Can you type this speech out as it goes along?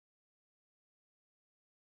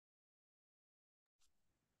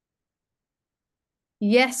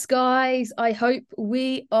Yes, guys, I hope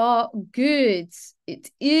we are good. It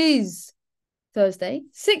is Thursday,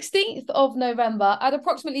 16th of November at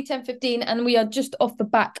approximately 10:15, and we are just off the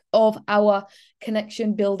back of our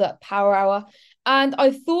Connection Builder Power Hour. And I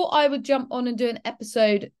thought I would jump on and do an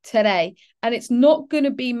episode today, and it's not going to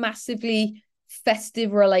be massively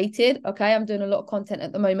festive related. Okay, I'm doing a lot of content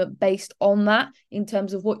at the moment based on that in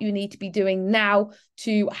terms of what you need to be doing now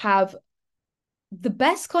to have the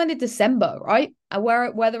best kind of December, right? And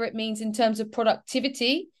whether it means in terms of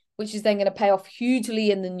productivity, which is then going to pay off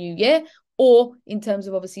hugely in the new year, or in terms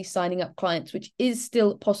of obviously signing up clients, which is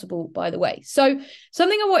still possible, by the way. So,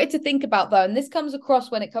 something I wanted to think about though, and this comes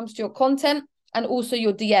across when it comes to your content and also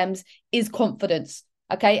your DMs, is confidence.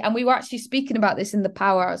 Okay. And we were actually speaking about this in the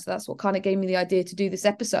Power Hour. So, that's what kind of gave me the idea to do this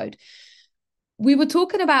episode. We were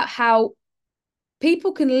talking about how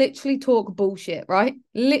people can literally talk bullshit, right?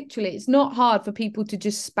 Literally, it's not hard for people to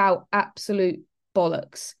just spout absolute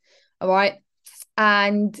bollocks. All right.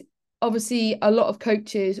 And obviously, a lot of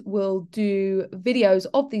coaches will do videos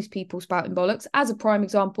of these people spouting bollocks. As a prime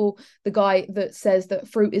example, the guy that says that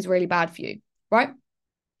fruit is really bad for you, right?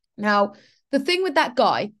 Now, the thing with that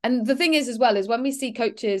guy, and the thing is as well, is when we see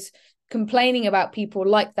coaches complaining about people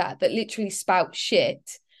like that literally spout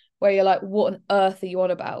shit, where you're like, what on earth are you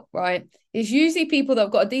on about, right? It's usually people that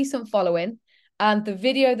have got a decent following, and the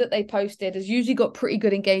video that they posted has usually got pretty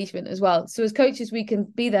good engagement as well. So as coaches, we can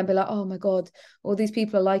be there and be like, oh my God, all these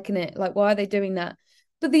people are liking it. Like, why are they doing that?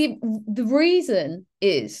 But the reason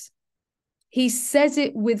is he says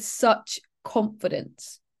it with such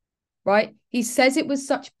confidence, right? He says it with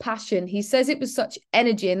such passion. He says it with such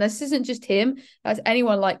energy. And this isn't just him, that's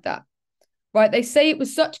anyone like that, right? They say it with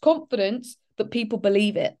such confidence that people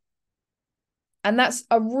believe it. And that's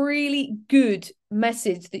a really good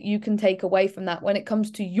message that you can take away from that when it comes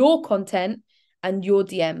to your content and your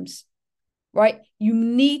DMs, right? You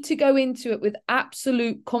need to go into it with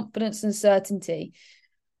absolute confidence and certainty.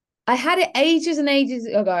 I had it ages and ages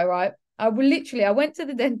ago, right? I went to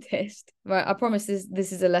the dentist, right? I promise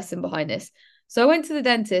this is a lesson behind this. So I went to the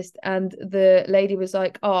dentist and the lady was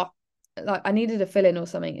like, oh, like I needed a fill-in or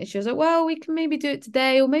something. And she was like, well, we can maybe do it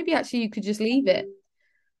today, or maybe actually you could just leave it.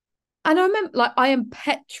 And I remember, like, I am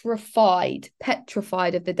petrified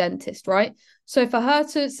of the dentist, right? So for her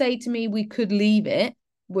to say to me, we could leave it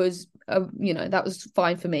was, that was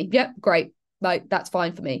fine for me. Yep, great. Like, that's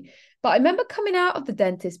fine for me. But I remember coming out of the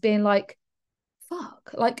dentist being like,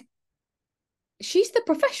 fuck, like, she's the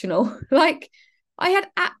professional. Like, I had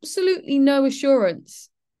absolutely no assurance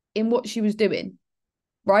in what she was doing,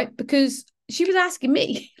 right? Because she was asking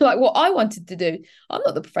me, like, what I wanted to do. I'm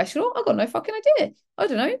not the professional. I got no fucking idea. I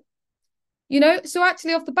don't know. So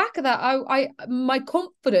actually off the back of that, I my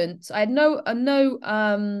confidence, I had no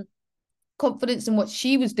confidence in what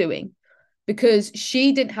she was doing, because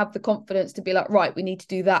she didn't have the confidence to be like, right, we need to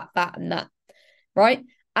do that and that, right?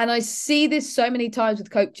 And I see this so many times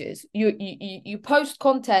with coaches. You post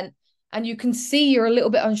content and you can see you're a little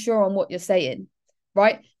bit unsure on what you're saying,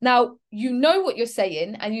 right? Now, you know what you're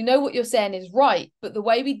saying and you know what you're saying is right, but the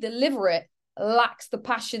way we deliver it lacks the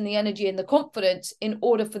passion, the energy, and the confidence in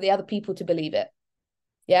order for the other people to believe it.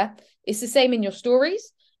 Yeah. It's the same in your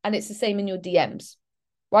stories and it's the same in your DMs,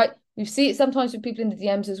 right? We see it sometimes with people in the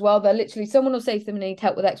DMs as well. They're literally, someone will say to them, they need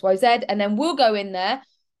help with XYZ, and then we'll go in there,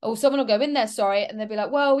 or someone will go in there, sorry, and they'll be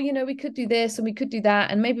like, well, we could do this and we could do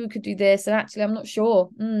that, and maybe we could do this. And actually, I'm not sure.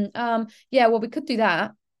 Yeah, well, we could do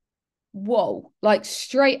that. Whoa, like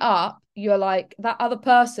straight up, you're like, that other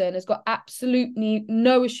person has got absolutely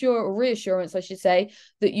no reassurance, I should say,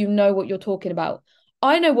 that you know what you're talking about.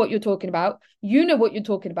 I know what you're talking about. You know what you're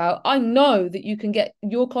talking about. I know that you can get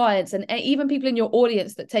your clients and even people in your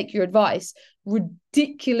audience that take your advice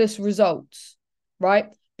ridiculous results, right?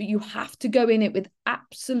 But you have to go in it with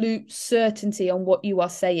absolute certainty on what you are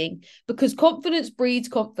saying, because confidence breeds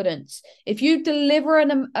confidence. If you deliver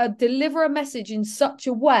a message in such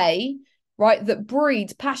a way, right, that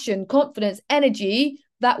breeds passion, confidence, energy,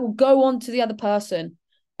 that will go on to the other person.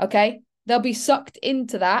 Okay, they'll be sucked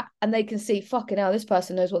into that and they can see, fucking hell, this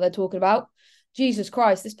person knows what they're talking about. Jesus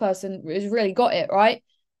Christ, this person has really got it, right?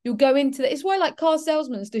 You'll go into that. It's why like car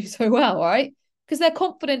salesmen do so well, right? Because they're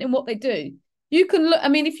confident in what they do. You can look, I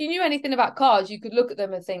mean, if you knew anything about cars, you could look at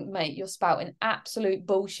them and think, mate, you're spouting absolute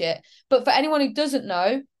bullshit. But for anyone who doesn't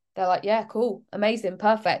know, they're like, yeah, cool, amazing,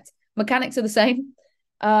 perfect. Mechanics are the same.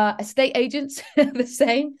 Estate agents are the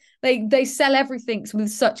same. They sell everything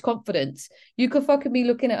with such confidence. You could fucking be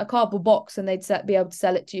looking at a cardboard box and they'd be able to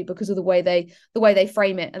sell it to you because of the way they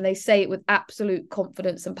frame it, and they say it with absolute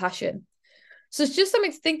confidence and passion. So it's just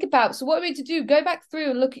something to think about. So what I'm going to do, go back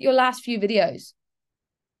through and look at your last few videos.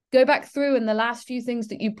 Go back through and the last few things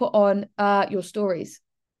that you put on your stories.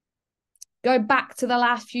 Go back to the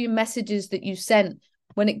last few messages that you sent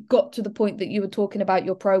when it got to the point that you were talking about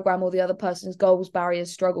your program or the other person's goals,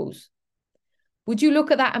 barriers, struggles. Would you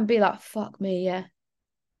look at that and be like, fuck me, yeah,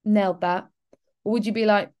 nailed that? Or would you be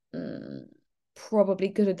like, probably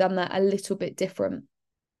could have done that a little bit different?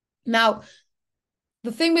 Now,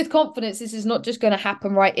 the thing with confidence, this is not just going to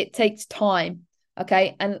happen, right? It takes time.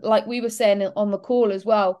 Okay. And like we were saying on the call as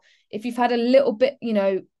well, if you've had a little bit,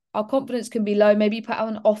 our confidence can be low. Maybe you put out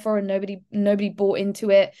an offer and nobody bought into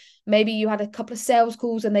it. Maybe you had a couple of sales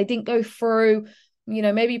calls and they didn't go through.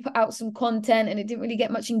 Maybe you put out some content and it didn't really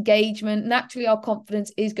get much engagement. Naturally, our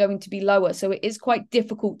confidence is going to be lower. So it is quite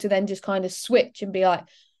difficult to then just kind of switch and be like,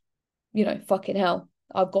 fucking hell,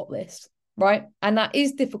 I've got this. Right. And that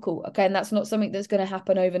is difficult. Okay. And that's not something that's going to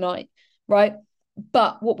happen overnight. Right.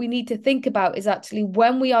 But what we need to think about is actually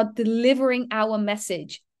when we are delivering our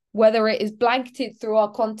message, whether it is blanketed through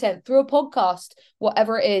our content, through a podcast,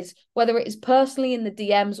 whatever it is, whether it is personally in the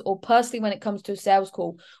DMs or personally when it comes to a sales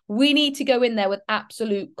call, we need to go in there with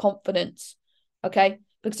absolute confidence. Okay.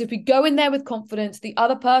 Because if we go in there with confidence, the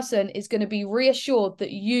other person is going to be reassured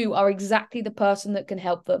that you are exactly the person that can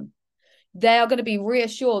help them. They are going to be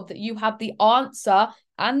reassured that you have the answer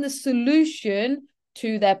and the solution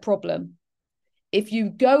to their problem. If you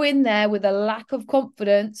go in there with a lack of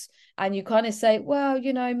confidence and you kind of say, well,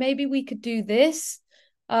 maybe we could do this,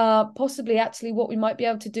 possibly actually what we might be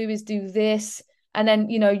able to do is do this. And then,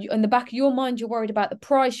 in the back of your mind, you're worried about the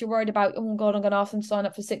price. You're worried about, oh my God, I'm going to ask them to sign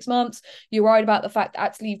up for 6 months. You're worried about the fact that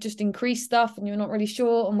actually you've just increased stuff and you're not really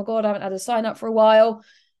sure. Oh my God, I haven't had a sign up for a while.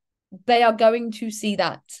 They are going to see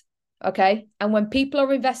that. Okay. And when people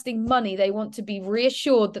are investing money, they want to be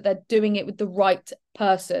reassured that they're doing it with the right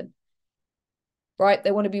person. Right?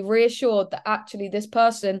 They want to be reassured that actually this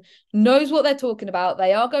person knows what they're talking about.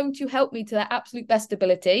 They are going to help me to their absolute best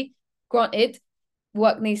ability. Granted,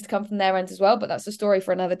 work needs to come from their end as well, but that's a story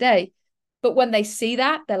for another day. But when they see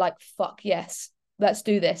that, they're like, fuck yes, let's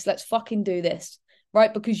do this. Let's fucking do this.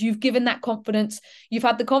 Right? Because you've given that confidence. You've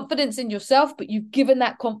had the confidence in yourself, but you've given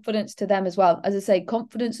that confidence to them as well. As I say,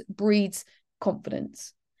 confidence breeds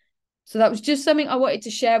confidence. So that was just something I wanted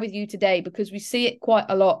to share with you today because we see it quite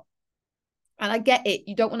a lot. And I get it.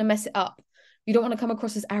 You don't want to mess it up. You don't want to come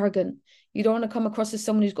across as arrogant. You don't want to come across as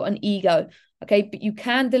someone who's got an ego. Okay. But you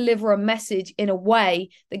can deliver a message in a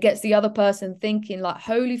way that gets the other person thinking like,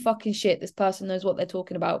 holy fucking shit, this person knows what they're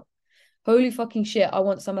talking about. Holy fucking shit, I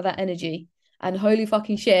want some of that energy. And holy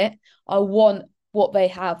fucking shit, I want what they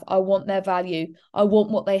have. I want their value. I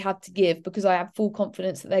want what they have to give because I have full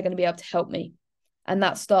confidence that they're going to be able to help me. And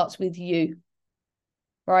that starts with you.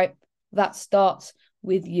 Right? That starts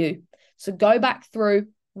with you. So go back through,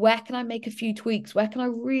 where can I make a few tweaks? Where can I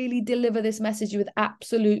really deliver this message with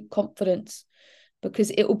absolute confidence?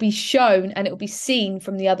 Because it will be shown and it will be seen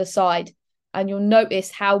from the other side. And you'll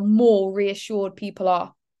notice how more reassured people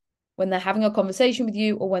are when they're having a conversation with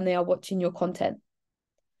you or when they are watching your content.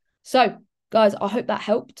 So, guys, I hope that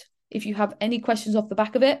helped. If you have any questions off the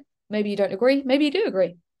back of it, maybe you don't agree, maybe you do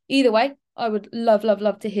agree. Either way, I would love, love,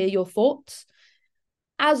 love to hear your thoughts.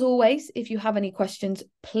 As always, if you have any questions,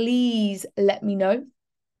 please let me know.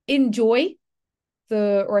 Enjoy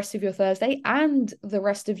the rest of your Thursday and the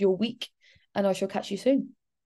rest of your week, and I shall catch you soon.